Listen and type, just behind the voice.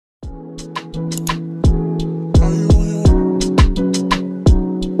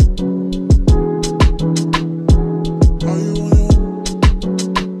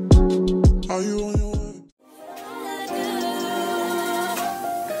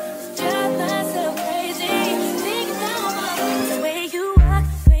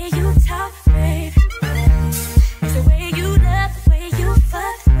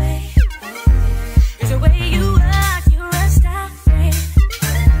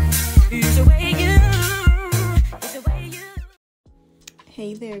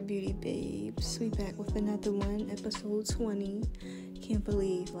Hey there, beauty babes. We back with another one, episode 20. Can't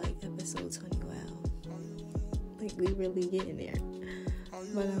believe, episode 20, wow. We really getting there.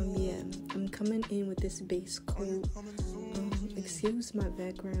 But, yeah, I'm coming in with this base coat. Excuse my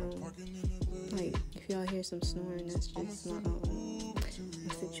background. If y'all hear some snoring, that's just my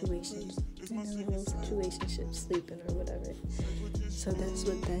situation. Real situationship, sleeping or whatever. So that's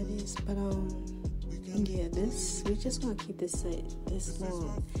what that is. But, yeah, we just want to keep this set this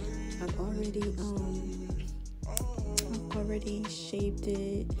long. I've already shaped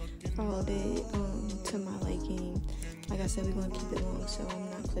it, filed it to my liking. Like I said, we're going to keep it long, so I'm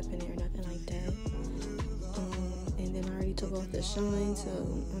not clipping it or nothing like that. And then I already took off the Shein, so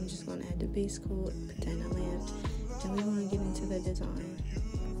I'm just going to add the base coat, put that in a lamp, and we're going to get into the design.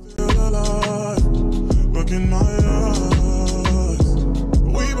 Look in my eyes.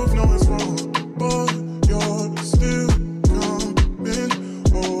 We both know it's wrong, but you're still coming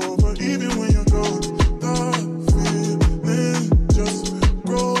over, even when you're gone. The feeling just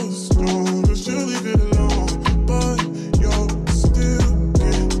grows stronger. She'll leave it alone, but you're still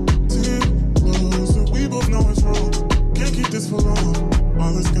getting closer. We both know it's wrong. Can't keep this for long.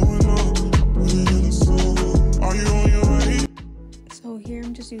 While it's going on, put it in a song. Are you on your way? So here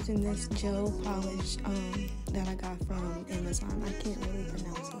I'm just using this gel polish that I got from Amazon. I can't really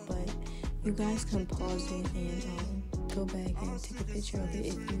pronounce it, but you guys can pause it and go back and take a picture of it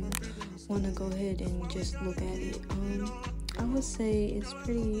if you want to go ahead and just look at it. I would say it's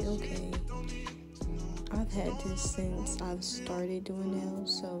pretty okay. I've had this since I've started doing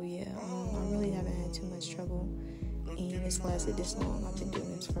nails, so yeah, I really haven't had too much trouble, and it's lasted this long. I've been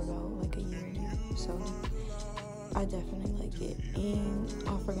doing this for about a year now, so I definitely like it. And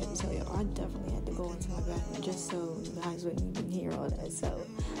I forgot to tell you, I definitely had to go into my bathroom just so you guys wouldn't even hear all that, so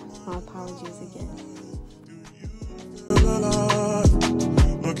my apologies again.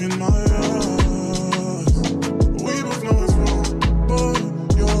 Look in my eyes. We both know it's wrong, but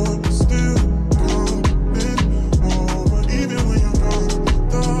you're still coming over, even when you're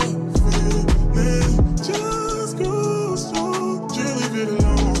gone. The feeling just grows strong. She'll leave it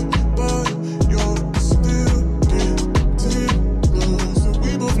alone, but you're still getting closer. We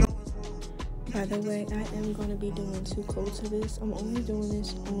both know it's wrong. By the way, I am going to be doing 2 coats of this. I'm only doing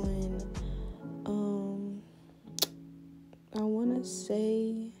this on I want to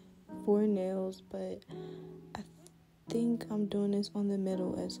say 4 nails, but I think I'm doing this on the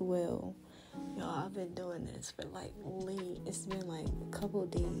middle as well. Y'all, I've been doing this for late. It's been a couple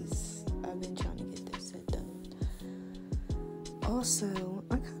days. I've been trying to get this set done. Also,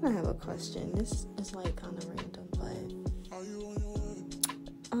 I kind of have a question. This is kind of random, but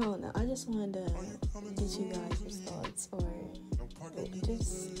I don't know. I just wanted to get you guys' thoughts, or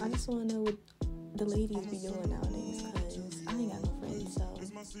I just want to know what the ladies be doing nowadays, because I ain't got no friends, so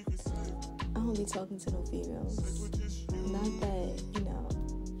I don't be talking to no females. Not that,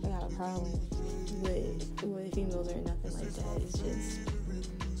 I got a problem with females or nothing like that. It's just,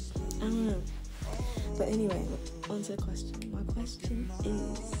 I don't know. But anyway, on to the question. My question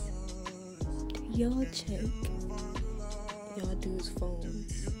is, do y'all check y'all dudes'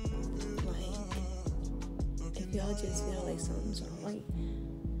 phones? If y'all just feel like something's wrong,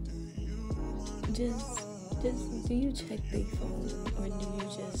 just do you check their phone, or do you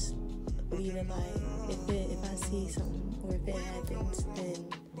just leave it if I see something, or if it happens, then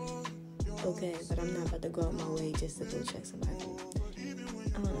okay, but I'm not about to go out my way just to go check somebody.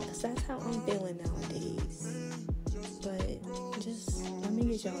 I don't know, so that's how I'm feeling nowadays. But just let me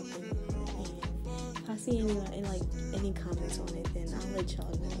get y'all opinion, and if I see any comments on it, then I'll let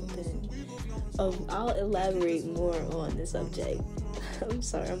y'all know. Then I'll elaborate more on the subject. I'm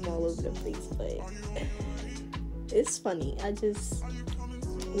sorry, I'm all over the place, but it's funny.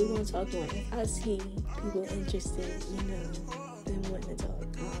 We're gonna talk more. If I see people interested, then wanting to talk,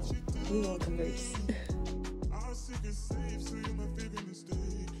 we're gonna converse.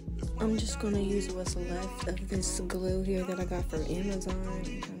 I'm just gonna use what's left of this glue here that I got from Amazon.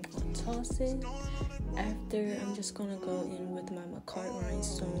 I'm gonna toss it. After, I'm just gonna go in with my McCart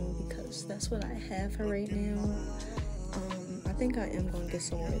rhinestone, because that's what I have for right now. I think I am gonna get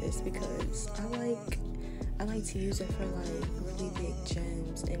some more of this, because I like to use it for really big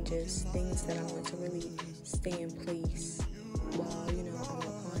gems and just things that I want to really stay in place while I'm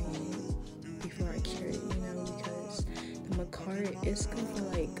applying it before I cure it, because the McCart is good for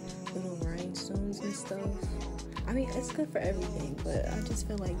little rhinestones and stuff. I mean, it's good for everything, but I just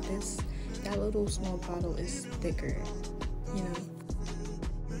feel like that little small bottle is thicker,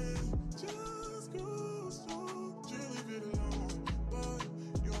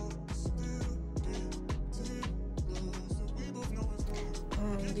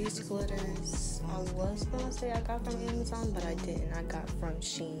 these glitters, I was gonna say I got from Amazon, but I didn't. I got from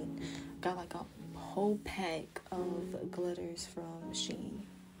Shein. Got like a whole pack of glitters from Shein.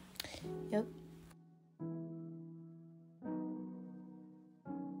 Yep.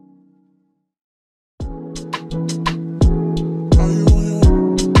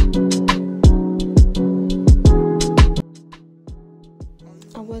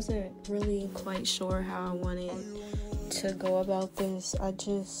 I wasn't really quite sure how I wanted to go about this. I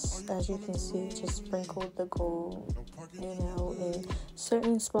just, as you can see, just sprinkled the gold, in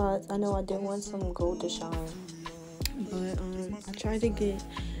certain spots. I know I did want some gold to shine, but I tried to get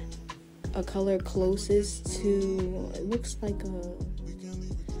a color closest to, it looks like a,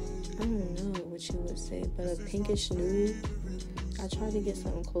 I don't know what you would say, but a pinkish nude. I tried to get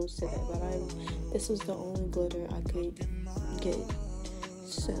something close to that, but this was the only glitter I could get.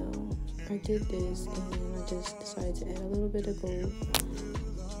 So I did this, and I just decided to add a little bit of gold,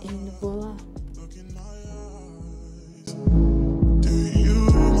 and voila. Do you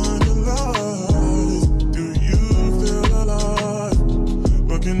mind the lies? Do you feel alive?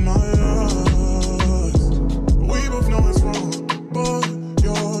 Look in my eyes. We both know it's wrong, but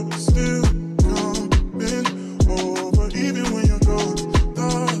you're still coming over, even when you're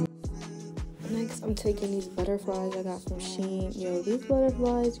gone. Next, I'm taking these butterflies I got from Shein. Yo, these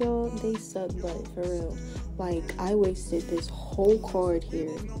butterflies, y'all, they suck butt, for real. Like, I wasted this whole card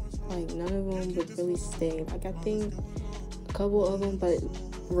here. Like, none of them would really stay. Like, I think a couple of them, but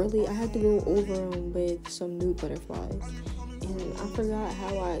really, I had to go over them with some new butterflies. And I forgot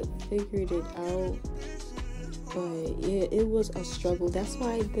how I figured it out. But yeah, it was a struggle. That's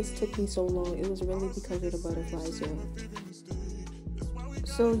why this took me so long. It was really because of the butterflies, yo.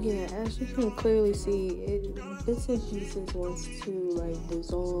 So yeah, as you can clearly see, bits and pieces wants to like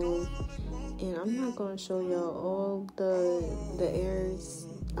dissolve, and I'm not gonna show y'all all the errors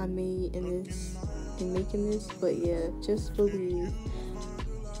I made in making this, but yeah, just believe.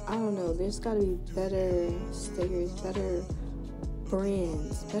 I don't know, there's gotta be better stickers, better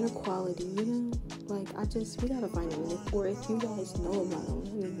brands, better quality, Like, we gotta find them, or if you guys know about them,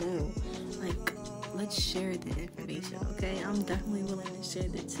 let me know. Like, let's share the information, okay? I'm definitely willing to share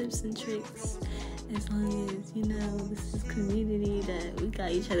the tips and tricks, as long as, this is community that we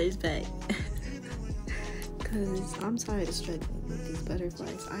got each other's back. Because I'm tired of struggling with these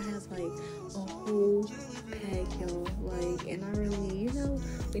butterflies. I have, like, a whole pack, y'all. Like, and I really,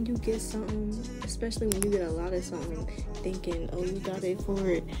 when you get something, especially when you get a lot of something, thinking, oh, you got it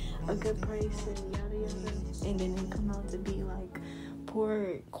for a good price and yada yada, and then it come out to be, like,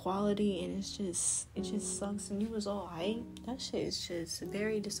 poor quality, and it just sucks, and you was all hype. That shit is just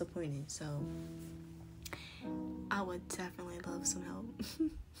very disappointing. So I would definitely love some help.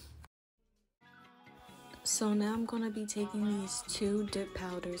 So now I'm gonna be taking these 2 dip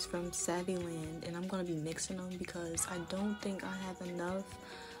powders from Savvy Land, and I'm gonna be mixing them because I don't think I have enough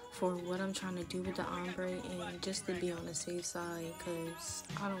for what I'm trying to do with the ombre, and just to be on the safe side, because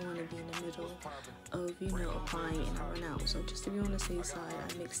I don't want to be in the middle of, applying and I run out. So just to be on the safe side,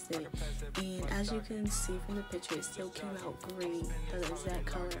 I mixed it, and as you can see from the picture, it still came out great, the exact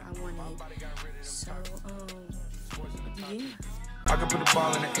color I wanted. So, yeah. I can put a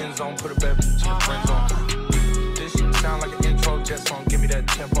ball in the end zone, put a bad bitch in the friend zone. This shit sound like an intro jet song, give me that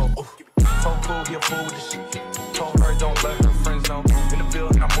tempo. So cool, he a fool with this shit. Told her don't let her friends know. In the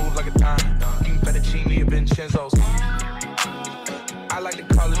building, I move like a dime. Eating fettuccine at Vincenzo's. I like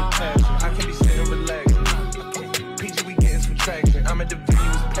to call it a passion. I can be sitting relaxing. Peachy, we getting some traction. I'm at the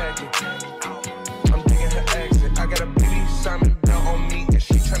videos packing. I'm digging her accent. I got a beauty Simon down on me, and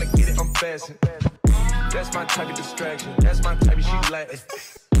she tryna get it unfastened. That's my type of distraction. That's my type of she Latin.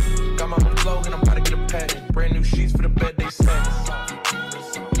 Got my own flow and I'm about to get a patent. Brand new sheets for the bed they set.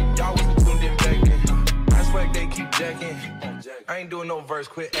 Y'all wasn't tuned in back then. I swag they keep jacking. I ain't doing no verse,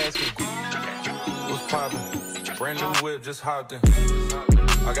 quit asking. What's poppin'? Brand new whip, just hopped in.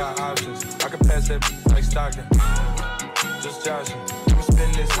 I got options. I can pass that like Stockton. Just joshing. I'ma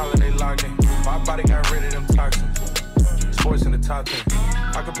spend this holiday locked in. My body got rid of them toxins. Sports in the top 10.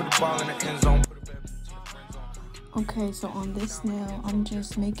 I can put the ball in the end zone. Okay, so on this nail, I'm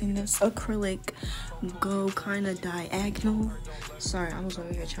just making this acrylic go kind of diagonal. Sorry, I was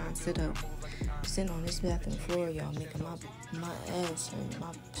over here trying to sit up. Sitting on this bathroom floor, y'all, making my ass hurt.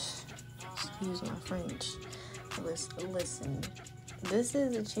 Excuse my French. Listen, this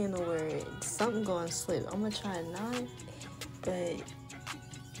is a channel where something gonna slip. I'm gonna try not, but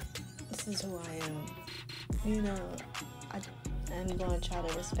this is who I am. I'm gonna try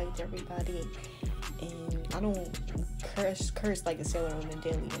to respect everybody. And I don't curse like a sailor on the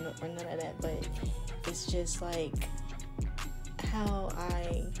daily or none of that, but it's just like how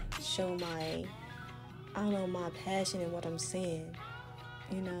I show my, I don't know, my passion in what I'm saying.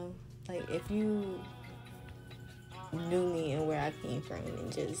 You know, like if you knew me and where I came from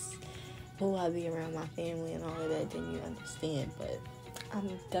and just who I be around, my family and all of that, then you understand. But I'm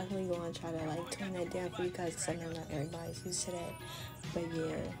definitely going to try to like tone that down for you guys, because I know not everybody's used to that. But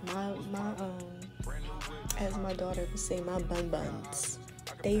yeah, my as my daughter would say, my buns,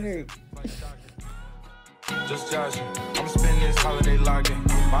 they hurt. Just joshing, I'ma spend this holiday locked in.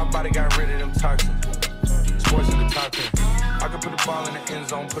 My body got rid of them toxins. Sports in the top 10. I could put the ball in the end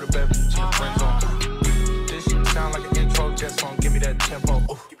zone, put a bet to the friend zone. This shit sound like an intro jet song, give me that tempo.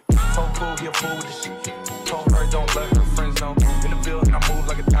 Ooh. Told cool, he a fool with this shit. Told her don't let her friends know. In the building, I move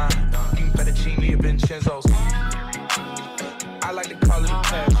like a dime. Eating fettuccine and Vincenzo's. I like to call it a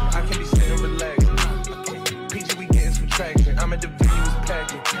passion. I can be sitting relaxing. PG, we getting some traction. I'm at the venues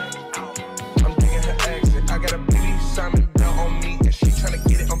packing. I'm digging her accent. I got a baby Simon belt on me, and she tryna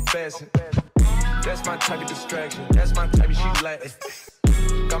get it unfastened. That's my type of distraction. That's my type of she Latin.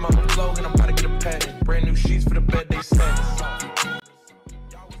 Got my own flow and I'm about to get a patent. Brand new sheets for the bed they satin.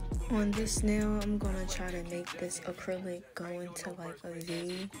 On this nail, I'm gonna try to make this acrylic go into like a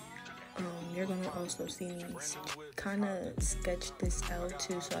V. You're gonna also see me kind of sketch this out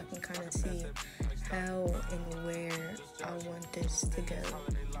too, so I can kind of see how and where I want this to go.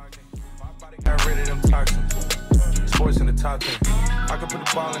 Got rid of them toxins. Sports in the top 10. I could put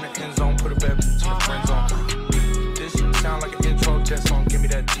the ball in the end zone, put a bet to the friend zone. This shit sound like an intro jet song, give me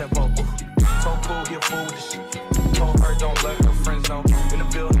that tempo. Ooh. Told cool, he a fool with this shit. Told her don't let her friends know. In the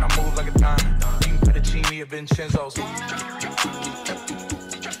building, I move like a dime. Eating fettuccine and Vincenzo's.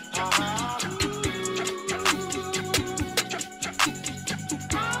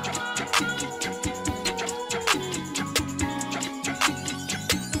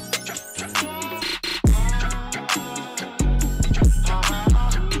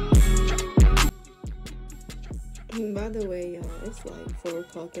 By the way, y'all, it's like 4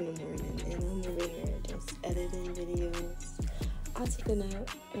 o'clock in the morning and I'm over here just editing videos. I took a nap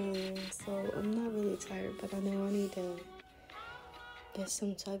earlier, so I'm not really tired, but I know I need to get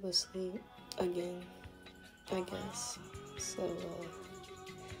some type of sleep again, I guess. So,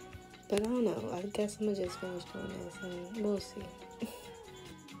 but I don't know, I guess I'm gonna just finish doing this and we'll see.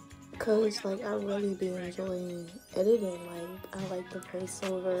 Cause like I really be enjoying editing. Like I like the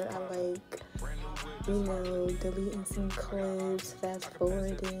voiceover, I like, you know, deleting some clips, fast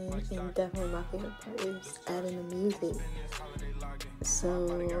forwarding, and definitely my favorite part is adding the music. So,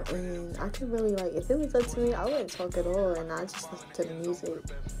 and I could really like, if it was up to me, I wouldn't talk at all and I just listen to the music.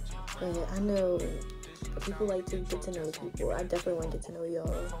 But I know people like to get to know people. I definitely want to get to know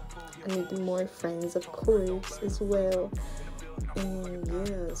y'all. I need more friends, of course, as well. And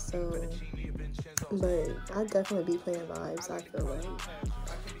yeah, so, but I definitely be playing vibes, I feel like.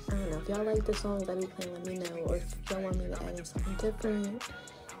 I don't know, if y'all like the songs I be playing, let me know. Or if y'all want me to add in something different,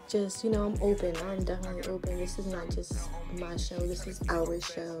 just, you know, I'm open. I'm definitely open. This is not just my show, this is our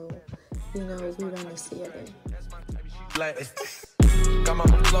show. You know, we run this together. Got my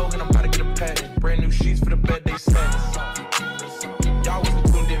own flow and I'm about to get a patent. Brand new sheets for the bed they satin. Y'all wasn't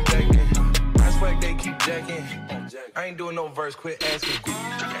tuned in back then. I swear they keep jacking. I ain't doing no verse, quit asking.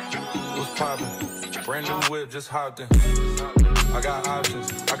 What's poppin'? Brand new whip, just hopped in. I got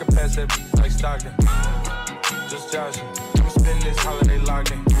options, I can pass that like Stockton. Just joshing, I'ma spend this holiday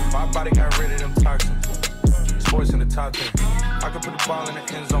locked in. My body got rid of them toxins. Sports in the top 10. I can put the ball in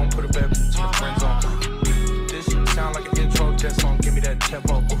the end zone, put a bet to the friend zone. This shit sound like an intro jet song, give me that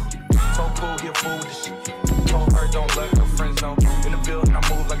tempo. Ooh. Told cool, he a fool with this shit. Told her don't let her friends know. In the building, I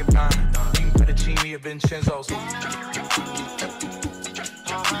move like a dime. Eating fettuccine and Vincenzo's.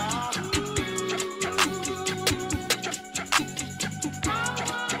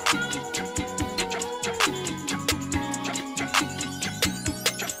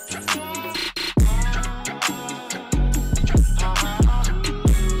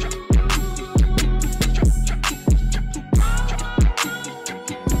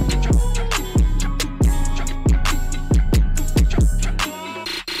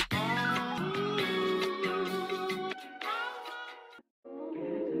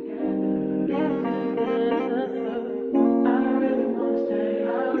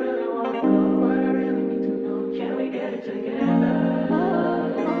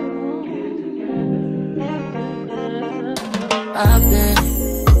 I've been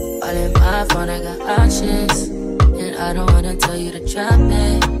all in my phone, I got options. And I don't wanna tell you to drop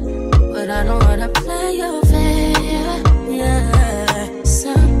it, but I don't wanna play your fair. Yeah,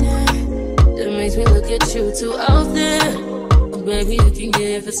 something that makes me look at you too often. Oh, baby, you can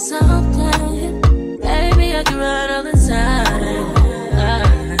give it something. Baby, Baby, I can ride all the time.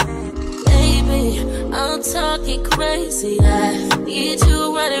 Baby, I'm talking crazy. I need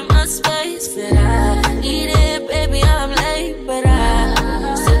you right in my space, but I need it, baby. I'm late, but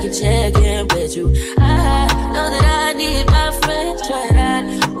I still can check in with you. I know that I need my friends, but I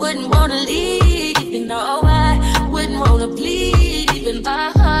wouldn't wanna leave. You know, I wouldn't wanna bleed. Even my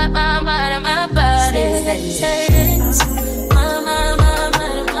heart, my mind, and my body hesitates. My mind,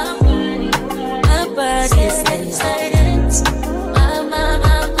 and my body. My body hesitates. My mind,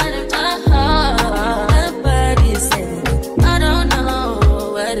 and my heart. My body hesitates. I don't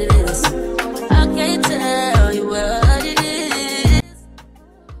know what it is. I can't tell you what it is.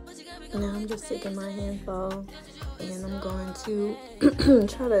 Now I'm just taking my handful and I'm going to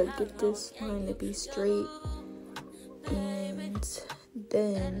try to get this line to be straight. And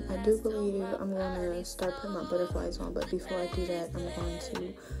then I do believe I'm going to start putting my butterflies on, but before I do that, I'm going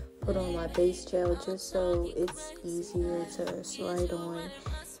to put on my base gel just so it's easier to slide on.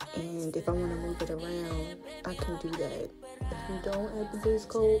 And if I want to move it around, I can do that. If you don't add the base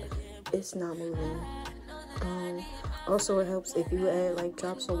coat, it's not moving. Also, it helps if you add like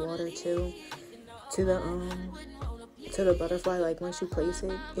drops of water too to the butterfly, like once you place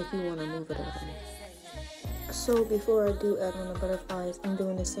it, if you want to move it around. So before I do add on the butterflies, I'm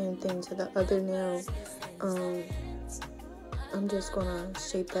doing the same thing to the other nail. I'm just gonna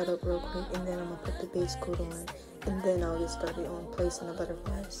shape that up real quick, and then I'm gonna put the base coat on, and then I'll get started on placing the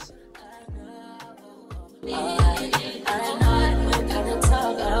butterflies. I know you ain't gotta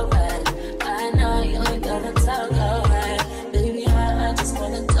talk alright. I know you ain't gotta talk alright. Baby, I just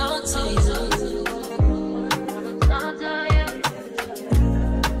wanna talk to you. Talk to you.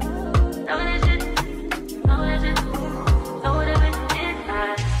 Know that shit. Know that shit. Know what it is. I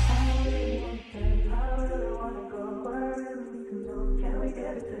really wanna go. I really need to know. Can we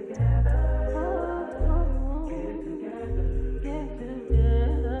get it together? Get it together. Get it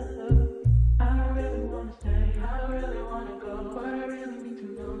together. I really wanna stay. I really wanna go. I really need to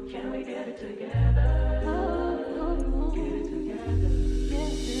know. Can we get it together? Get it together. Get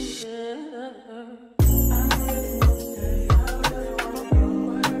it together. I really wanna stay. I really wanna go.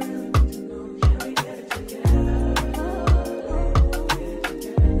 I really need to know. Can we get it together? Get it together.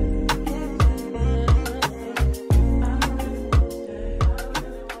 Get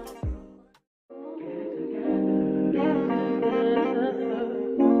it together.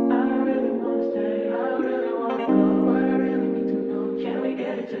 I really wanna stay. I really wanna go. Get it together. Get it together. I really wanna stay. I really wanna go. I really need to know. Can we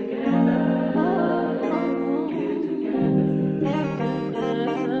get it together? Get it together. Get it together.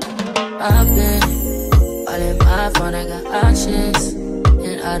 I've been all in my phone. I got options,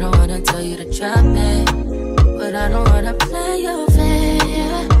 and I don't wanna tell you to drop it, but I don't wanna play your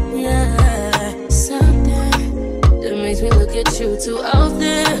fair. Yeah, something that makes me look at you too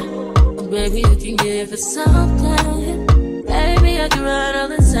often. Oh, baby, you can give it something. Baby, I can ride all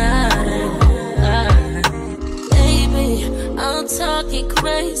the time. Baby, I'm talking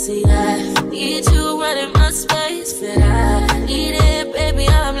crazy. I need you right in my space, but I need it, baby.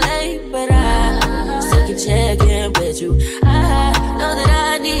 I'm late, but I still can check in with you. I know that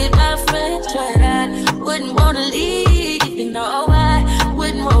I need my friends, but I wouldn't wanna leave. You know, I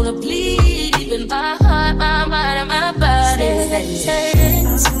wouldn't wanna bleed. Even my heart, my mind, and my body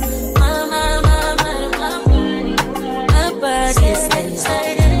hesitates. My mind, and my body. My body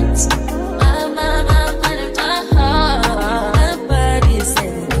hesitates. My mind, and my heart. My body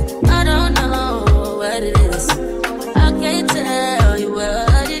hesitates. I don't know what it is. I can't tell you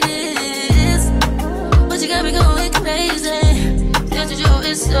what it is. But you got me going crazy. Just to do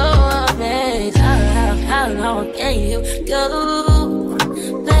is so amazing. How long can you go,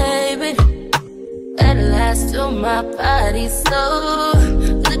 baby? Better last till my body's so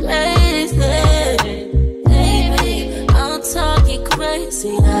crazy. Baby, I'm talking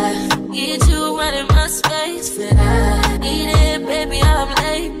crazy. I need you right in my space, but I need it, baby. I'm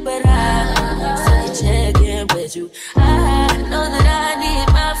late, but I still check in with you. I know that I need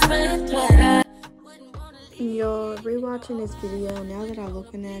my friends, but I wouldn't wanna leave. Y'all, rewatching this video, now that I'm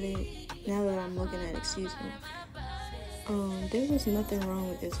looking at it, excuse me, there was nothing wrong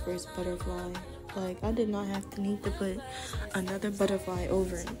with this first butterfly. Like, I did not have to need to put another butterfly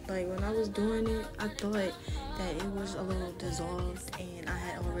over it. Like, when I was doing it, I thought that it was a little dissolved and I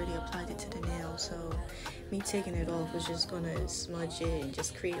had already applied it to the nail, so me taking it off was just gonna smudge it and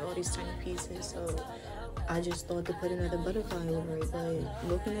just create all these tiny pieces. So I just thought to put another butterfly over it, but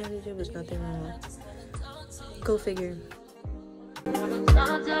looking at it, there was nothing wrong. Go figure.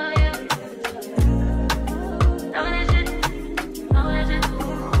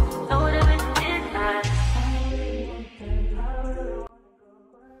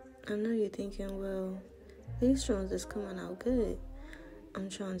 I know you're thinking, well, These joints is coming out good. I'm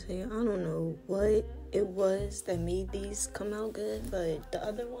trying to tell you, I don't know what it was that made these come out good, but the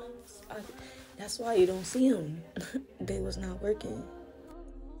other ones, that's why you don't see them. They was not working.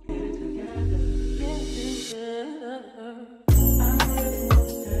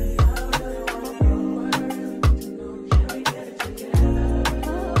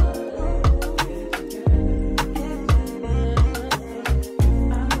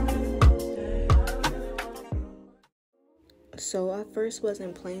 So I first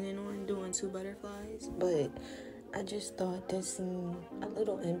wasn't planning on doing 2 butterflies, but I just thought this seemed a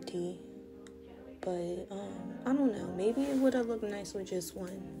little empty. But I don't know, maybe it would have looked nice with just 1.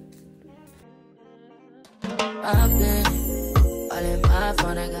 I've been all in my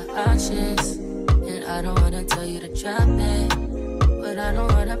phone, I got options, and I don't wanna tell you to drop it, but I don't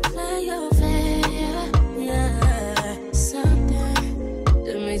wanna play your fair. Yeah, something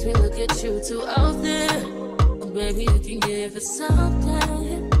that makes me look at you too often. Baby, you can give it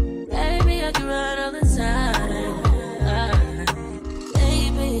something. Baby, I can run all the time.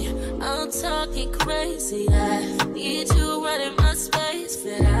 Baby, I'm talking crazy. I need you running my space,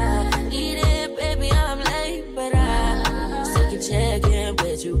 but I need it, baby. I'm late, but I still can check in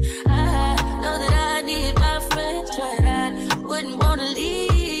with you. I know that I need my friends, but I wouldn't wanna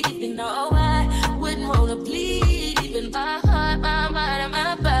leave, even though I wouldn't wanna bleed. Even my heart, my mind, and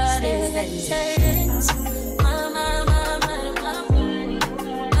my body says.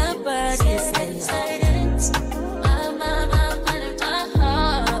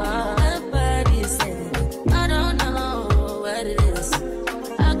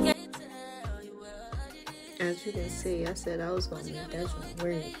 As you can see, I said I was gonna make that one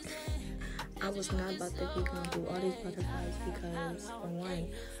work. I was not about to be going through all these butterflies because, for one,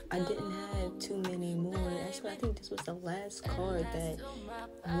 I didn't have too many more. Actually, I think this was the last card that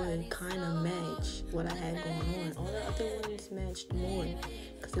would kind of match what I had going on. All the other ones matched more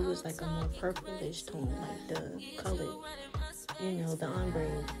because it was like a more purplish tone, like the color, you know, the ombre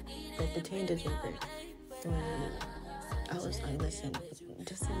that the tan doesn't bring. But I was like, listen,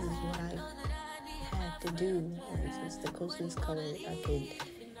 this is what I have to do. This is the closest color I could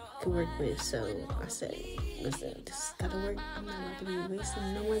work with. So I said, listen, this gotta work. I'm not about to be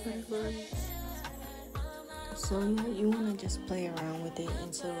wasting no more butterflies. So yeah, you wanna just play around with it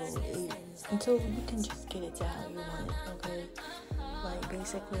until you can just get it to how you want it, okay? Like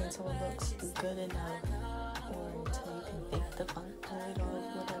basically until it looks good enough, or until you can fake the point or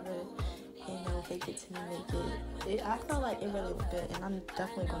whatever. You know, fake it till you make it. I feel like it really looked good, and I'm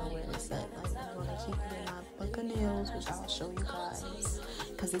definitely gonna wear this set. Like I'm gonna keep it in my book of nails, which I'll show you guys,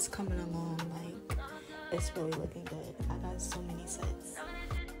 cause it's coming along. Like it's really looking good. I got so many sets.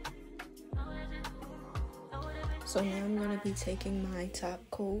 So now I'm gonna be taking my top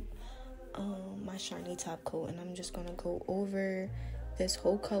coat, my shiny top coat, and I'm just gonna go over this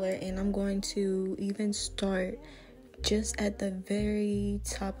whole color, and I'm going to even start just at the very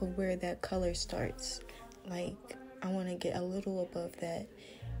top of where that color starts. Like I want to get a little above that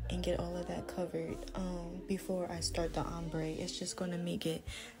and get all of that covered before I start the ombre. It's just going to make it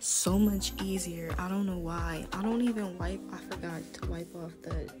so much easier. I don't know why. I don't even wipe. I forgot to wipe off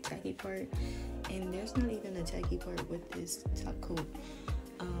the tacky part, and there's not even a tacky part with this top coat.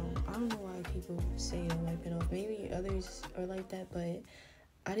 I don't know why people say to wipe it off. Maybe others are like that, but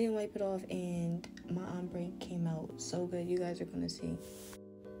I didn't wipe it off, and my ombre came out so good. You guys are gonna see.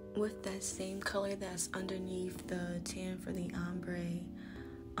 With that same color that's underneath the tan for the ombre,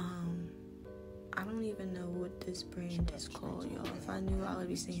 I don't even know what this brand is called, y'all. If I knew, I would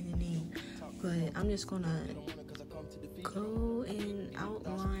be saying the name. But I'm just gonna go and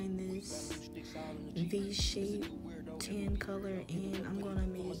outline this V-shape tan color, and I'm gonna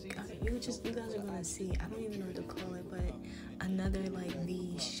make, you guys are gonna see, I don't even know what to call it, but another like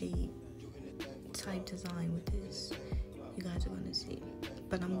V-shape type design with this. You guys are gonna see.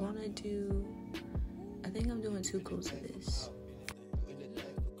 But I'm gonna do, I think I'm doing 2 coats of this.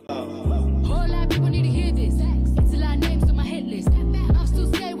 Whole lot of people need to hear this. It's a lot of names on my hit list. I'll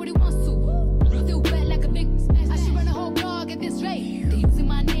still say what he wants to. Still wet like a big. I should run a whole blog at this rate. They're using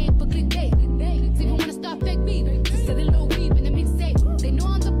my name for clickbait. They even wanna start fake beef. Said a little weep in the mixtape. They know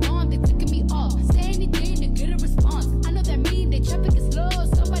I'm the bomb, they ticking me off. Say anything to get a response. I know that mean they traffic is slow.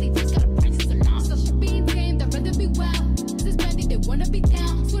 Somebody just gotta practice along. So she being tame, they'd rather be wild. This bandit, they wanna be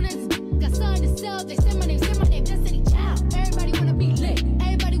down. Soon as got something to sell, they say my name, Destiny Child. Everybody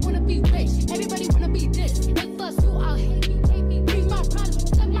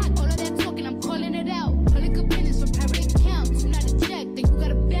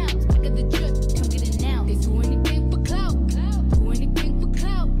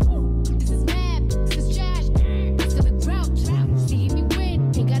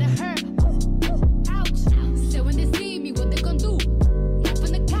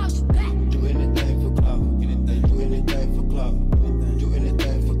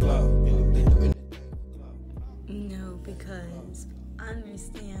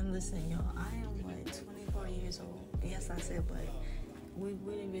said, but we've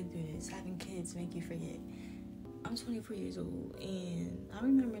been through this. Having kids make you forget. I'm 24 years old, and I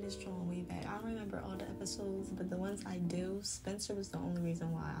remember this drawing way back. I don't remember all the episodes, but the ones I do, Spencer was the only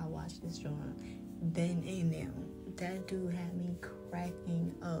reason why I watched this drawing. Then and now, that dude had me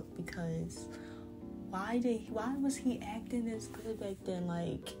cracking up because why was he acting this good back then?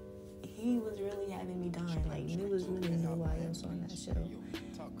 Like, he was really having me dying. Like, there was really nobody else on that show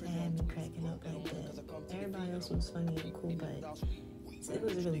that had me cracking up like that. Everybody else was funny and cool, but it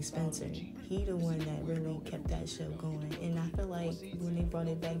was really Spencer. He the one that really kept that show going. And I feel like when they brought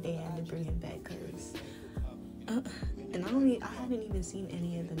it back, they had to bring it back because and I haven't even seen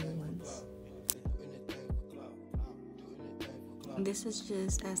any of the new ones. This is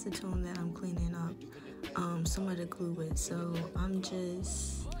just acetone that I'm cleaning up some of the glue with. So what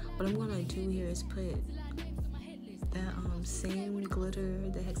I'm gonna do here is put that same glitter,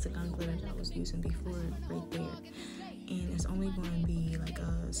 the hexagon glitter that I was using before, right there. And it's only going to be like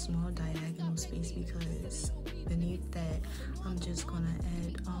a small diagonal space because beneath that I'm just going to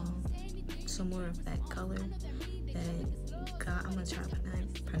add some more of that color that I'm going to try to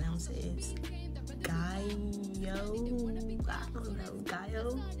pronounce it. It's Gaio. I don't know,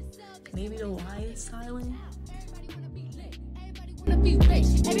 Gaio. Maybe the Y is silent. Be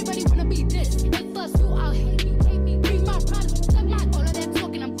rich, everybody wanna be this. If us who out hate me, read my problems. All of that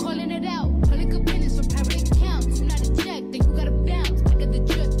talking, I'm calling it out. Public opinions from private accounts. You not a check, then you gotta bounce. Back of the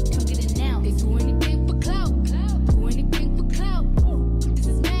drip, come get it now. They do anything for clout, do anything for clout. This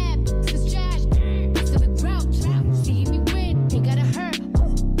is mad, this is trash. This is a grouch. See me win, they gotta hurt.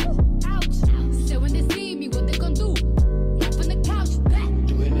 Ouch. So when they see me, what they gonna do? Up on the couch.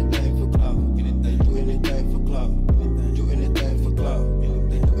 Do anything for clout. Do anything for clout.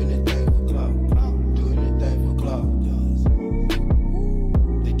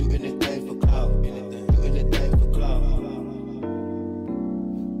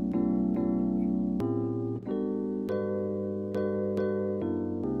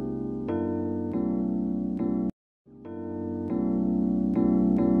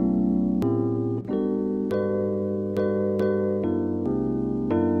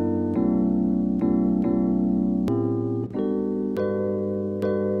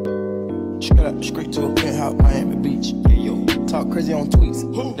 Straight to a penthouse, Miami Beach. Yo, talk crazy on tweets.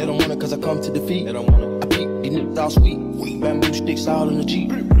 They don't want it cause I come to defeat. They don't want it. I peek, these niggas all sweet. Bamboo sticks all in the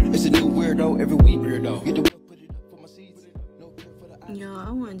Jeep. It's a new weirdo every week. Get the put it up for my seeds. Yo,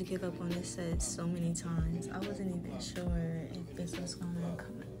 I wanted to give up on this set so many times. I wasn't even sure if this was gonna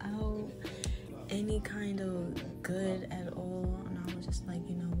come out any kind of good at all. And I was just like,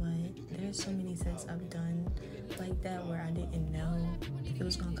 you know what? There's so many sets I've done like that where I didn't know if it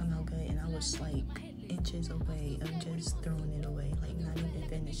was gonna come out good, and I was like inches away of just throwing it away, like not even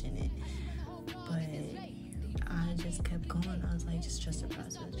finishing it. But I just kept going. I was like, just trust the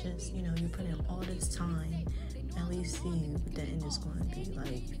process. Just, you know, you put in all this time, at least see what the end is going to be.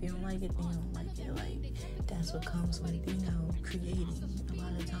 Like, if you don't like it, then you don't like it. Like, that's what comes with, you know, creating. A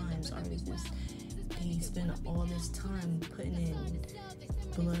lot of times artists, they spend all this time putting in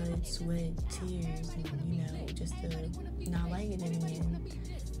blood, sweat, tears, and, you know, just to not like it in the end.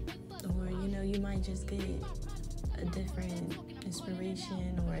 Or, you know, you might just get a different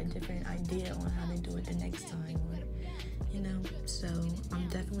inspiration or a different idea on how to do it the next time, or, you know. So I'm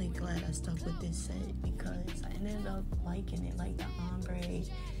definitely glad I stuck with this set because I ended up liking it, like the ombre,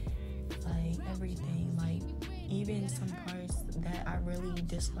 like everything, like even some parts that I really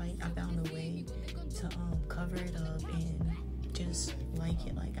disliked, I found a way to cover it up and just like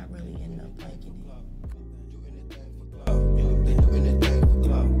it. Like, I really ended up liking it.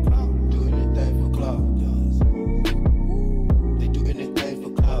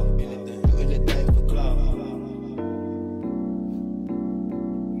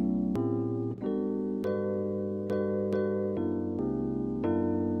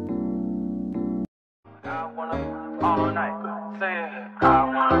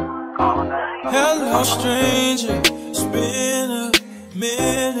 Hello, stranger. It's been a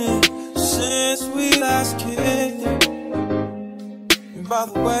minute since we last kicked it. And by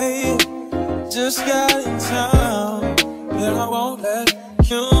the way, just got in town, and I won't let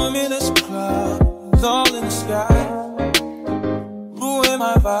cumulus clouds all in the sky ruin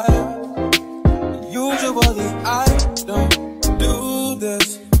my vibe. Usually I don't do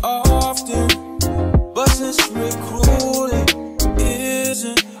this often, but since recruiting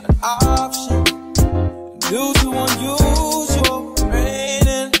isn't an option due to unusual rain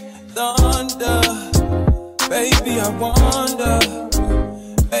and thunder, baby, I wonder,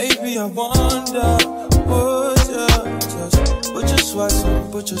 would you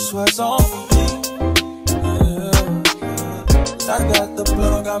put your sweats on for me? Yeah. I got the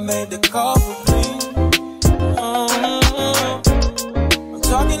plug, I made the call for me. I'm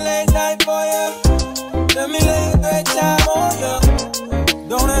talking late night for ya. Let me lay a great time on ya.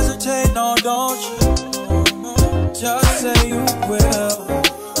 Don't hesitate, no, don't you? Just say you will.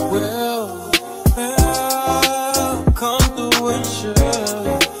 Come through and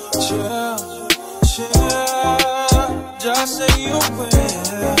chill. Just say you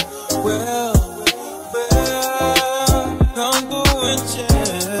will. Come through and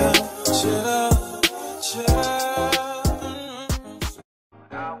chill.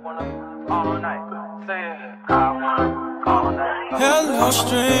 I wanna all night. Say it. I wanna all night. Hello,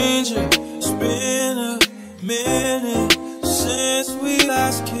 stranger. It's been a minute since we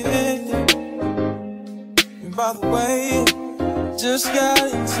last kicked it. And by the way, just got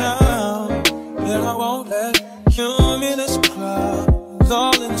in town, and I won't let cumulus clouds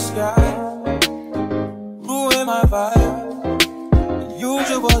all in the sky ruin my vibe.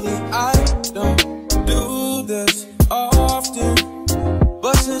 Usually I don't do this often,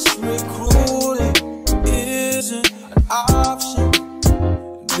 but since recruiting isn't an option,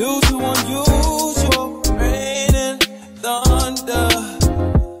 due to unusual rain and thunder,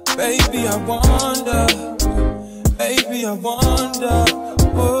 baby I wonder,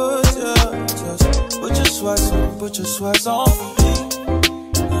 put your sweats on for me.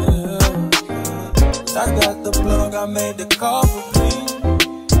 Yeah. I got the plug, I made the call for me.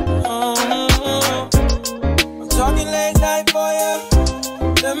 I'm talking late night for ya.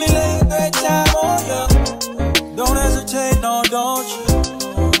 Let me lay a great time on ya. Don't hesitate, no, don't you?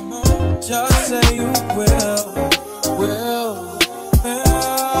 Just say you will.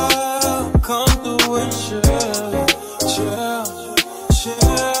 Come through and chill.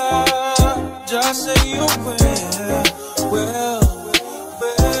 Just say you will.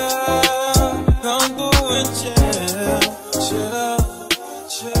 Come through and chill.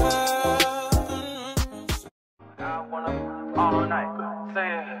 I wanna all night. Say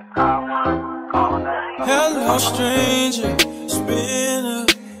it. I wanna all night. Hello, stranger. It's been a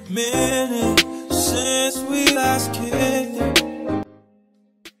minute since we last kicked it.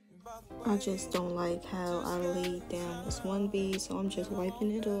 I just don't like how I laid down this one bead, so I'm just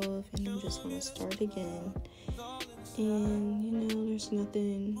wiping it off and I'm just gonna start again. And you know, there's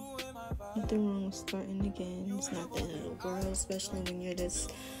nothing wrong with starting again. It's not the end of the world, especially when you're this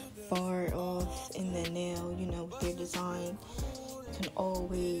far off in the nail, you know, with your design. You can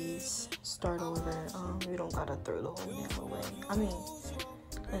always start over. You don't gotta throw the whole nail away. I mean,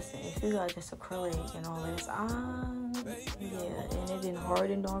 listen, if you got this acrylic and all this, yeah, and it didn't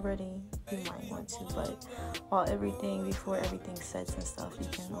harden already, you might want to, but before everything sets and stuff, you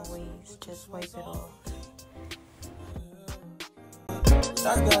can always just wipe it off.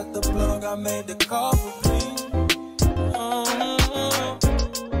 I got the plug, I made the call for me. I'm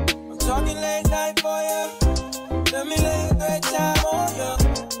talking late night for ya. Let me lay a great time on ya.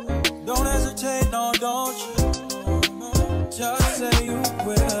 Don't hesitate, no, don't you? Just say you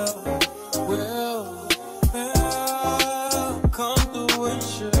will. Come through and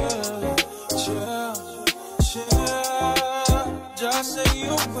chill. Just say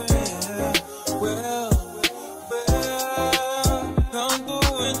you will. Come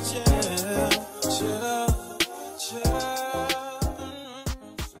through and chill.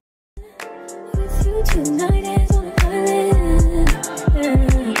 With you tonight is on an island.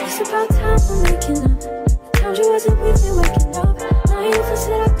 It's about time for making up. Times you wasn't with me waking up. Now you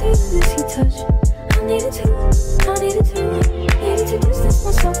said I couldn't miss your touch. I needed to distance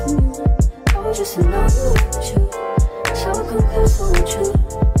myself from you. Oh, just to know you want you. So I come close, won't you?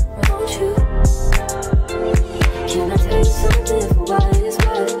 Can I tell you something for what it's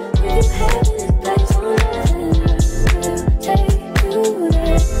worth? If you have it, place on nothing. I'll take you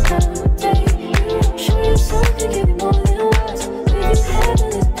there. I'll take you. Show you something, give you more than words. If you have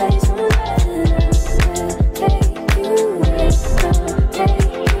it, place on nothing. I'll take you there. I'll take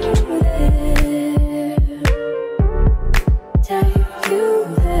you there. Take you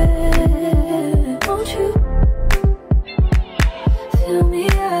there. Won't you fill me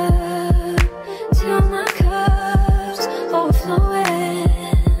up till my cup's overflowing?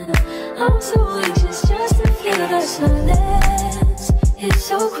 I'm so anxious just to feel the silence. It's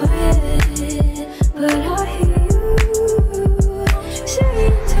so quiet, but I hear you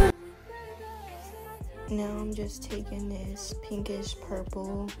saying to me. Now I'm just taking this pinkish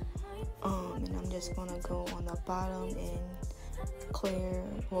purple, and I'm just gonna go on the bottom and clear,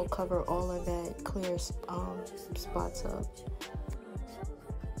 we'll cover all of that clear spots up.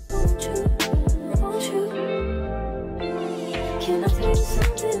 Won't you? Can I tell you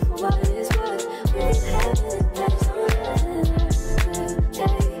something for what it's worth? We have it, that's all.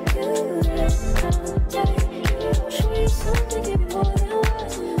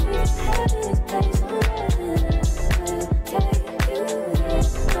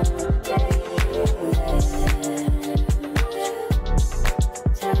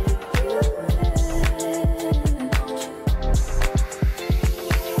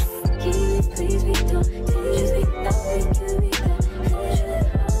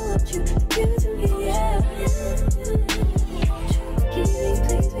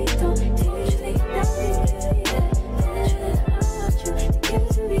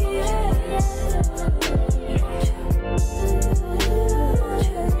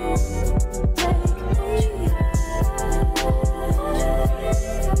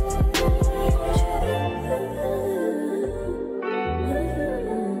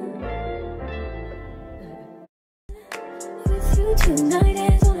 you tonight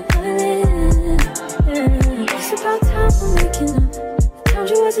is on an island. Yeah. It's about time for making up. The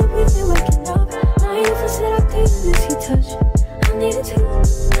times you wasn't with me waking up. Now you feel said I didn't miss your touch. I needed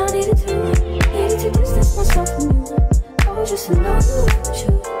to distance myself from you. I was just in love with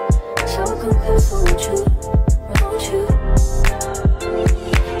you. So I come close, won't you?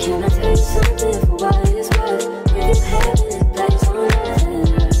 Can I tell you something for what it's worth? With you having it place on nothing.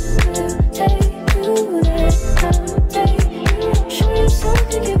 Take you there, show you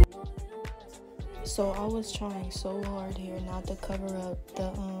something, give you more than words. So I was trying so hard here not to cover up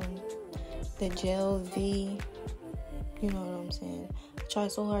the gel V. You know what I'm saying? I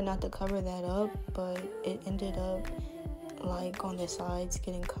tried so hard not to cover that up, but it ended up like on the sides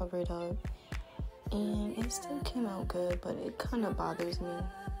getting covered up, and it still came out good, but it kind of bothers me.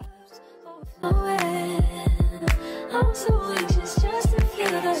 I'm so anxious just to feel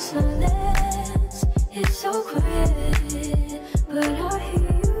the silence. It's so quiet, but I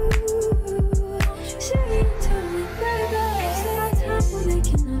hear you saying to me, baby, it's about time for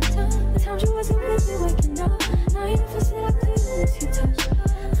making up time. The times you wasn't with me waking up. Now you never said I didn't miss your touch.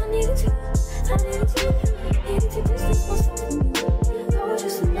 I needed to distance myself from you. I was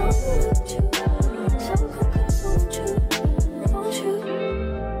just in love with you. So come close, won't you?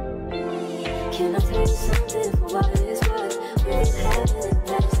 Can I tell you something for what it's worth? We ain't having it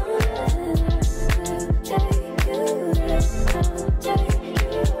place on nothing. Take you there,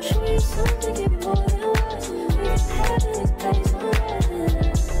 show you something, give you more than words. We ain't having it place on nothing.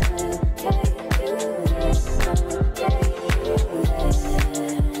 Take you there.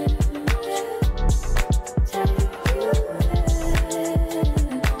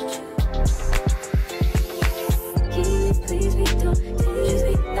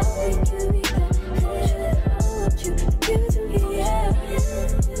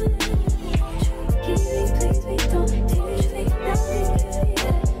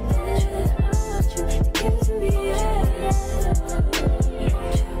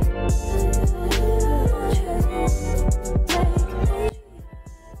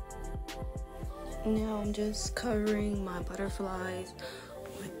 Now I'm just covering my butterflies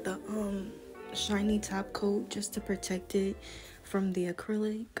with the shiny top coat just to protect it from the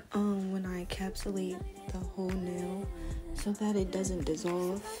acrylic when I encapsulate the whole nail so that it doesn't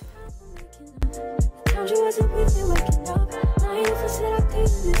dissolve. Times you wasn't with me waking up. Now you never said I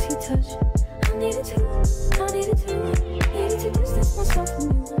didn't miss your touch. I needed to distance myself from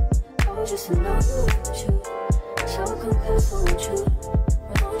you. I was just in love with you. So I come close, won't you?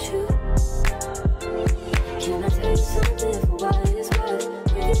 Can I tell you something for what it's worth?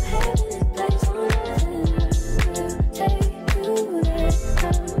 We ain't having it place on nothing. Take you there,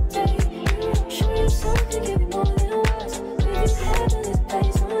 show you something, give you more than words. We ain't having it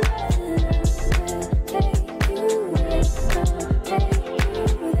place on nothing.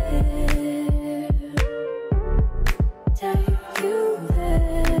 Take you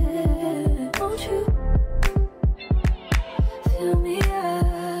there, won't you? Fill me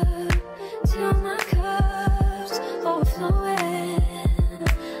up till my cup's overflowing.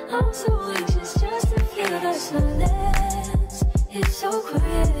 I'm so anxious just to feel the silence. It's so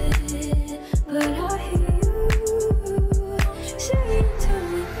quiet, but I hear you saying to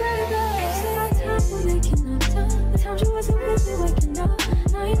me, baby, it's about time for making up time. The times you wasn't with me waking up.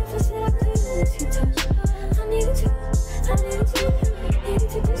 Now you never said I didn't miss your touch. I needed to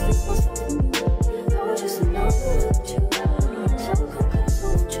distance myself from you. I was just in love with you. So come close,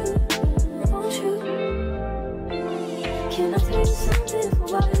 won't you? Can I tell you something for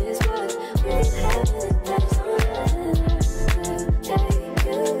what it's worth? We ain't having it place on nothing. Take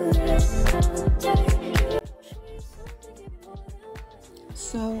you there.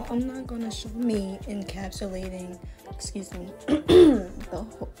 So I'm not gonna show me encapsulating,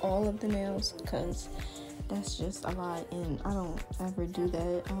 all of the nails, because that's just a lot and I don't ever do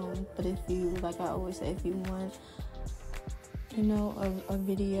that. But if you, like I always say, if you want, you know, a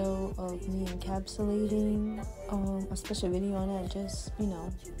video of me encapsulating, a special video on that, just, you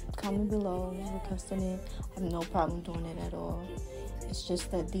know, comment below, requesting it. I have no problem doing it at all. It's just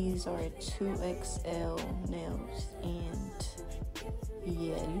that these are 2XL nails, and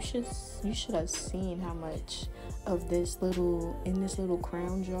yeah, you should have seen how much of this little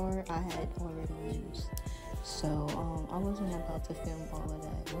crown jar I had already used. So I wasn't about to film all of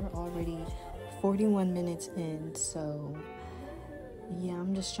that. We're already 41 minutes in, so yeah,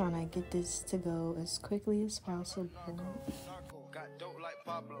 I'm just trying to get this to go as quickly as possible. Got dope like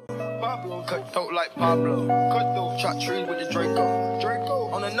Pablo, cut dope like Pablo, cut dope, chop trees with the Draco,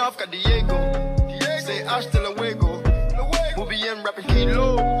 on the north got Diego, say hasta luego, we'll be in rapping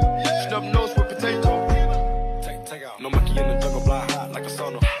kilo, snub nose with potato, take out, no monkey in the jungle.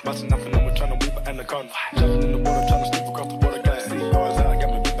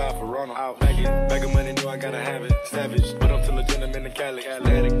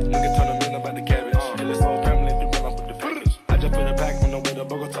 Nigga turn them in about the cabbage. Kill his whole family, do run off with the package. I just put a pack on the way to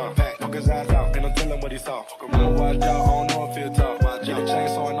Bogota. Fuck his ass out, and I'm telling what he saw. I'ma watch out, I don't know if he'll talk. Get a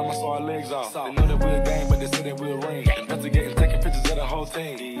chainsaw and I'ma saw our legs off. They know that we're a gang, but they say that we'll ring. Investigating, taking pictures of the whole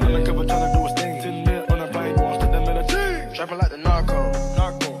team. Undercover trying to do his thing. 10 mil on the plane, wants to them in a team. Trapping like the narco.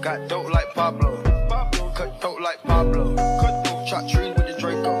 Got dope like Pablo. Cut throat like Pablo. Chop trees with the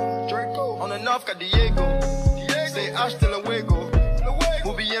Draco. On the north got Diego. Say hasta luego.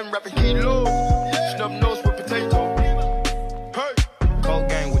 We'll be in rapping kilo. Snub nose with potato. Hey. Cold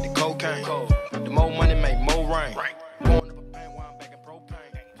gang with the cocaine. The more money make more rain.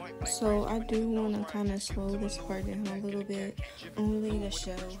 So I do want to kind of slow this part down a little bit, only to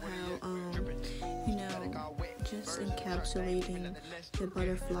show how, you know, just encapsulating the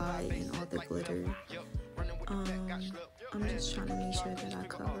butterfly and all the glitter. I'm just trying to make sure that I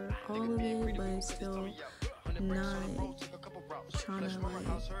cover all of it, but still not trying to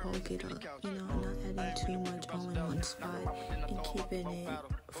like bulk it up, you know, not adding too much all in one spot and keeping it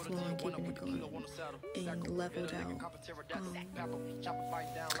flowing, keeping it going and leveled out.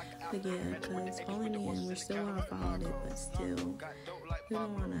 But yeah, because all in the end, we still want to follow it, but still, we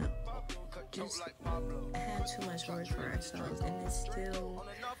don't want to just have too much work for ourselves. And it's still,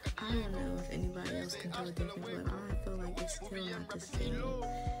 I don't know if anybody else can tell the difference, but I feel like it's still not the same,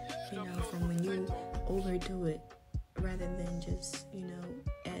 you know, from when you overdo it rather than just, you know,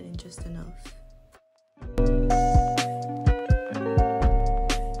 adding just enough.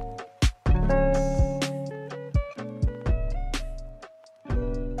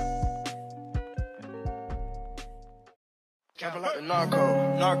 Trapping like the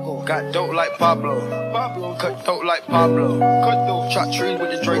narco. Got dope like Pablo. Cut throat like Pablo. Chop trees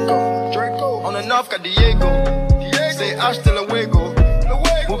with the Draco. On the north got Diego. Say hasta luego.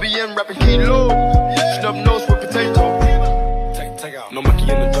 We'll be in rapping kilo. Snub nose with potato. Take out. No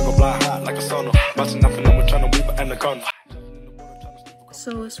monkey in the jungle, blind hot like a sauna. Busting up and I'm trying to weave an anaconda.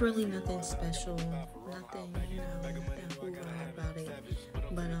 So it's really nothing special, nothing, you know, that hoorah about it.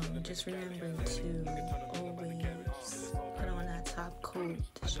 But just remember to always put on that top coat,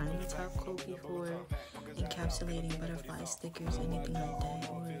 the shiny top coat before encapsulating butterfly stickers, anything like that,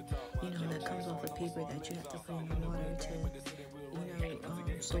 or you know that comes off of paper that you have to put in the water to, you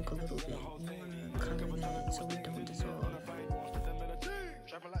know, soak a little bit. You want to cover that so it don't dissolve.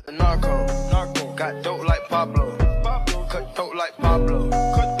 The narco. Got dope like Pablo. Cut throat like Pablo.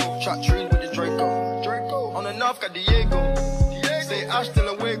 Chop trees with the Draco. On the north got Diego. Say hasta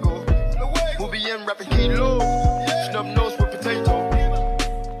luego. We'll be in rapping kilo. Snub nose with potato.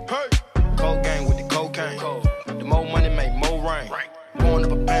 Hey. Cold gang with the cocaine. The more money make more rain. Pouring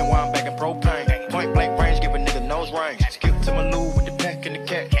up a paint while I'm back in propane. Point blank range, give a nigga nose range. Skip to my Lou with the pack and the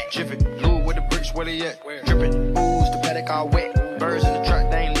cat. Jiffy, Lou with the bricks, where they at? Drippin', ooze, the paddock all wet. Birds in the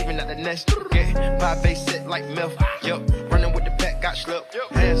truck, they ain't leaving at the nest. Get pie face set like milk. Yup, running with the pack, got slipped.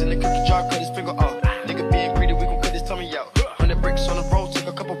 Hands in the cookie jar, cut his finger off. Nigga being greedy, we gon' cut his tummy out. 100 bricks on the road, took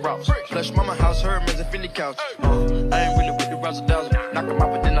a couple routes. Flush mama house, Hermes and Philly couch. I ain't really with the razzle dazzle. Knock him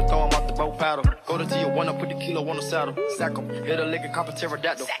out, but then I throw him off the boat paddle. Go to Tijuana, put the kilo on the saddle. Sack him, hit a lick and cop a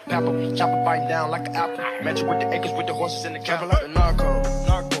pterodactyl. Pap him, chop a bite down like an apple. Match it with the acres, with the horses in the cattle. Like the narco.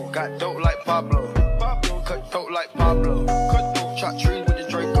 Got dope like Pablo. Cut throat like Pablo. Chop trees with the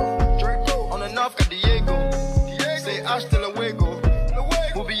Draco. On the north got Diego. Say hasta luego.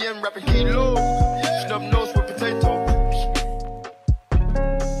 We'll be in rapping kilo. Snub nose with potato.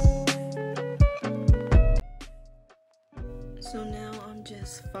 So now I'm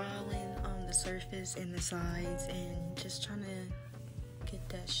just filing on the surface and the sides and just trying to get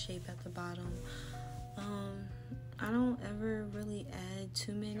that shape at the bottom. I don't ever really add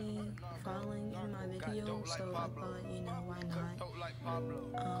too many filing in my video, so I thought, you know, why not?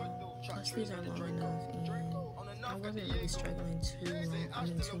 Plus these are long enough, and I wasn't really struggling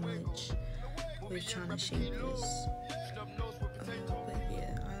too much with trying to shape this. But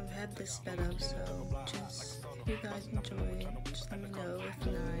yeah, I have this sped up, so just if you guys enjoy it, just let me know. If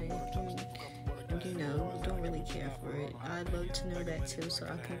not, if you know, don't really care for it, I'd love to know that too, so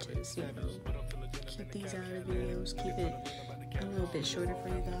I can just, you know, keep these out of videos, keep it a little bit shorter for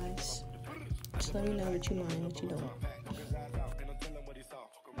you guys. Just let me know what you mind, what you don't.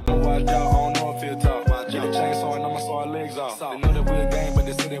 Watch out, I don't know if he'll talk. Get a chainsaw and I'ma saw our legs off. They know that we're a gang, but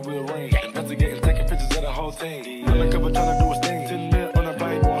they say that we'll ring. Investigating, taking pictures of the whole team. Undercover trying to do his thing. 10 mil on the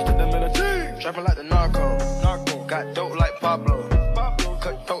plane, wants to them in a team. Trapping like the narco. Got dope like Pablo.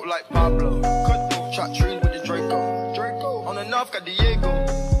 Cut throat like Pablo. Chop trees with the Draco. On the north got Diego.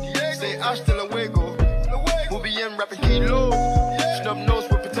 Say hasta luego. We'll be in rapping kilo. Snub nose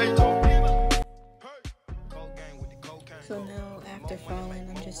with potato. So now after filing,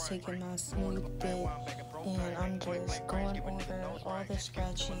 I'm just just taking my smooth bit and I'm just going over all the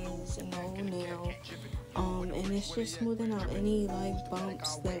scratches, you know, now. And it's just smoothing out any like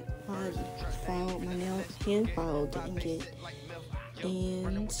bumps that my nail hand file didn't get,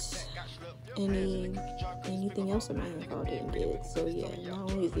 and anything else that my hand file didn't get. So yeah,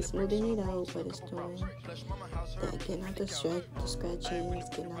 not only is it smoothing it out, but it's doing that, getting out the scratches,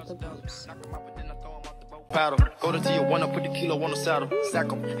 getting out the bumps. Paddle, go to Tijuana, put the kilo on the saddle. Sack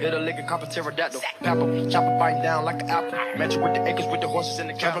 'em, hit a lick and cop a pterodactyl. Pap 'em, chop it, bite down like an apple. Match it with the acres, with the horses in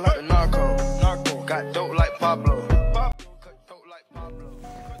the cattle. Like the narco, got dope like Pablo.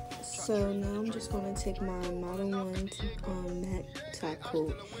 So now I'm just going to take my Model 1 matte top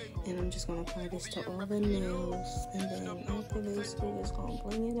coat, and I'm just going to apply this to all the nails, and then after this we're just going to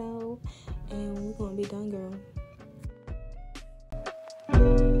bring it out, and we're going to be done, girl.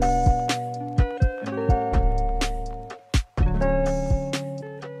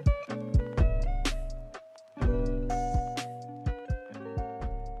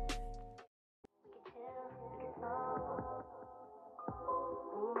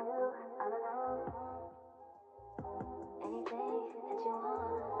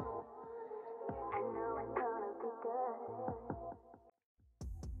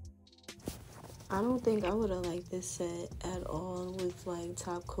 I don't think I would have liked this set at all with like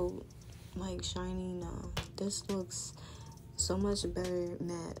top coat, like shiny. No, this looks so much better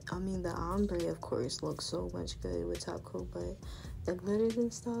matte. I mean, the ombre of course looks so much good with top coat, but the glitters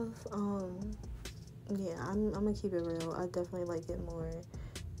and stuff, yeah, I'm gonna keep it real. I definitely like it more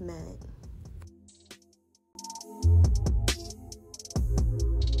matte.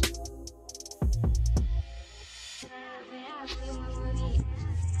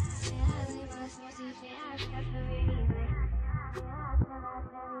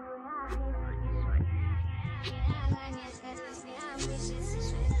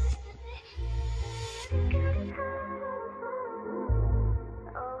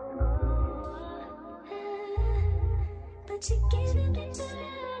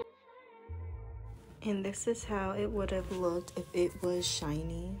 And this is how it would have looked if it was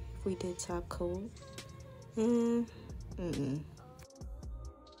shiny, if we did top coat. And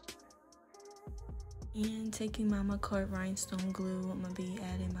taking my McCart rhinestone glue, I'm gonna be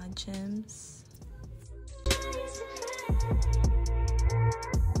adding my gems.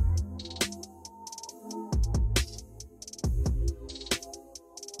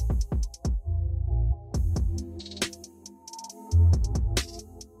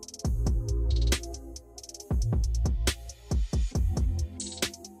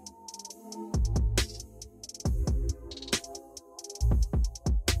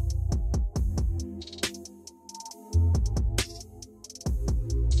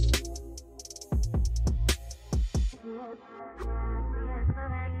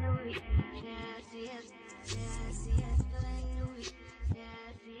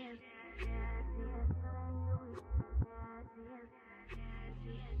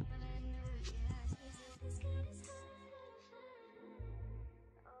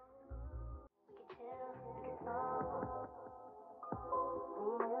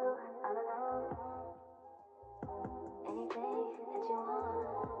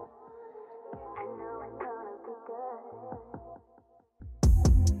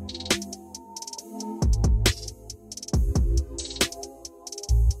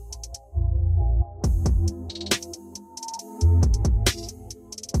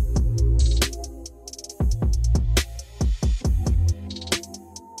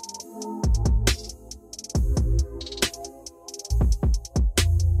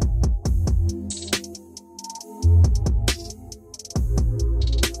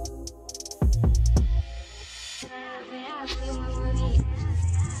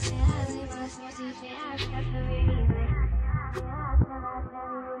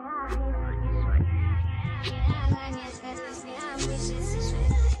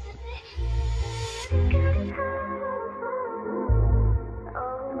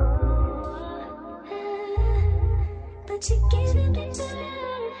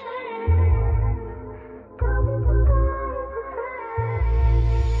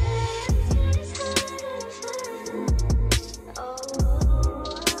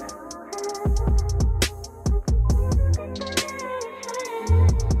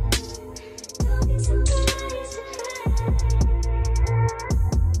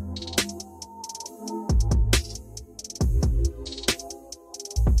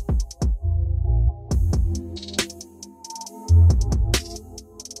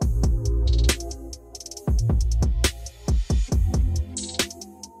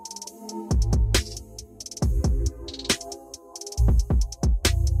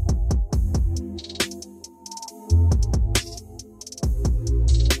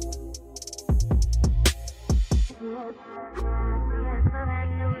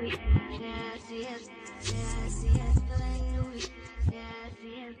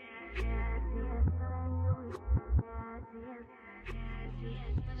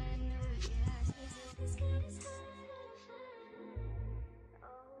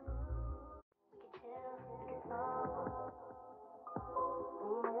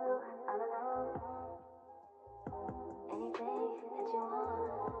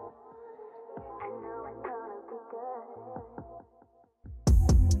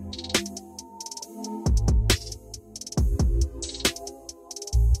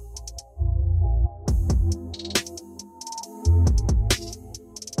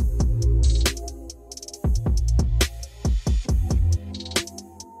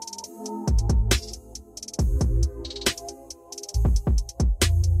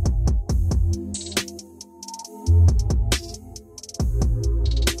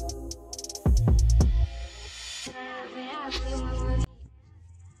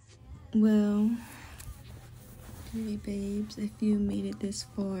 subscribers. If you made it this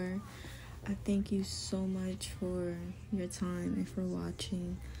far, I thank you so much for your time and for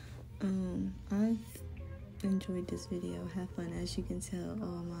watching. I've enjoyed this video. Have fun. As you can tell,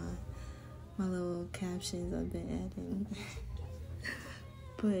 all my little captions I've been adding.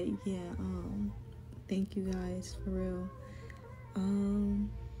 But yeah, thank you guys for real.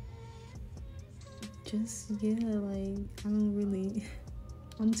 Just yeah, like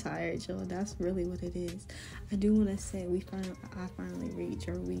I'm tired, y'all. That's really what it is. I do want to say I finally reached,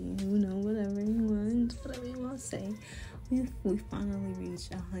 or we, you know, whatever you want to say. We finally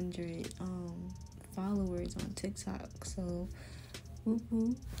reached 100 followers on TikTok. So,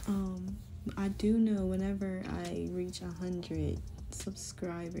 I do know whenever I reach 100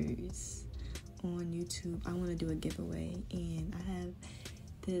 subscribers on YouTube, I want to do a giveaway, and I have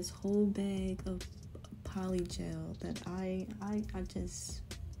this whole bag of polygel that I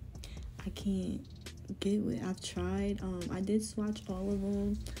can't get with. I've tried. I did swatch all of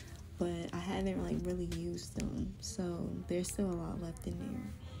them, but I haven't like really used them, so there's still a lot left in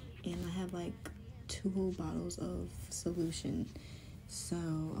there, and I have like 2 whole bottles of solution. So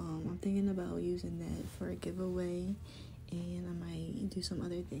I'm thinking about using that for a giveaway, and I might do some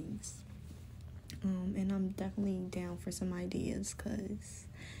other things. And I'm definitely down for some ideas, because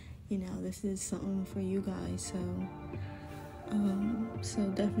you know, this is something for you guys. So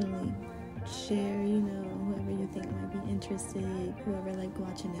definitely share, you know, whoever you think might be interested, whoever like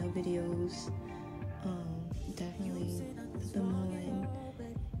watching nail videos, definitely put them on.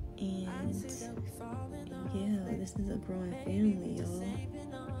 And yeah, this is a growing family, y'all.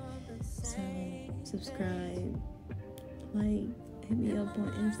 So subscribe, like, hit me up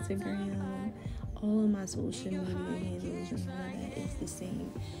on Instagram. All of my social media handles and all that is the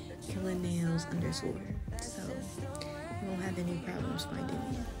same, KillerNails_. So you won't have any problems finding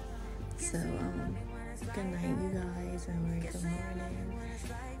me. So good night, you guys, or good morning,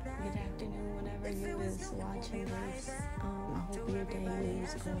 good afternoon, whenever you is watching this. I hope your day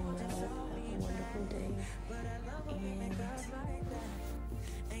is going well. Have a wonderful day.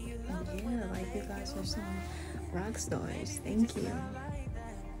 And yeah, like, you guys are some rock stars. Thank you.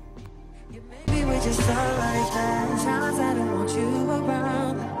 We were just all like that. Times I don't want you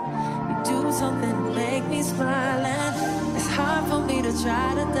around. You do something to make me smile, and it's hard for me to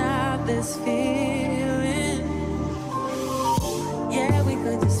try to doubt this feeling. Yeah, we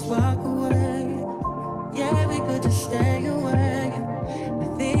could just walk away. Yeah, we could just stay away.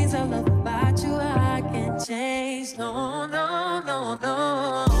 The things I love about you, I can't change. No, no, no,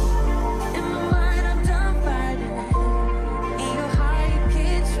 no. In my mind, I'm done fighting. In your heart, you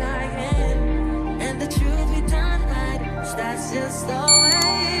keep trying. The truth we done hiding, that's just all.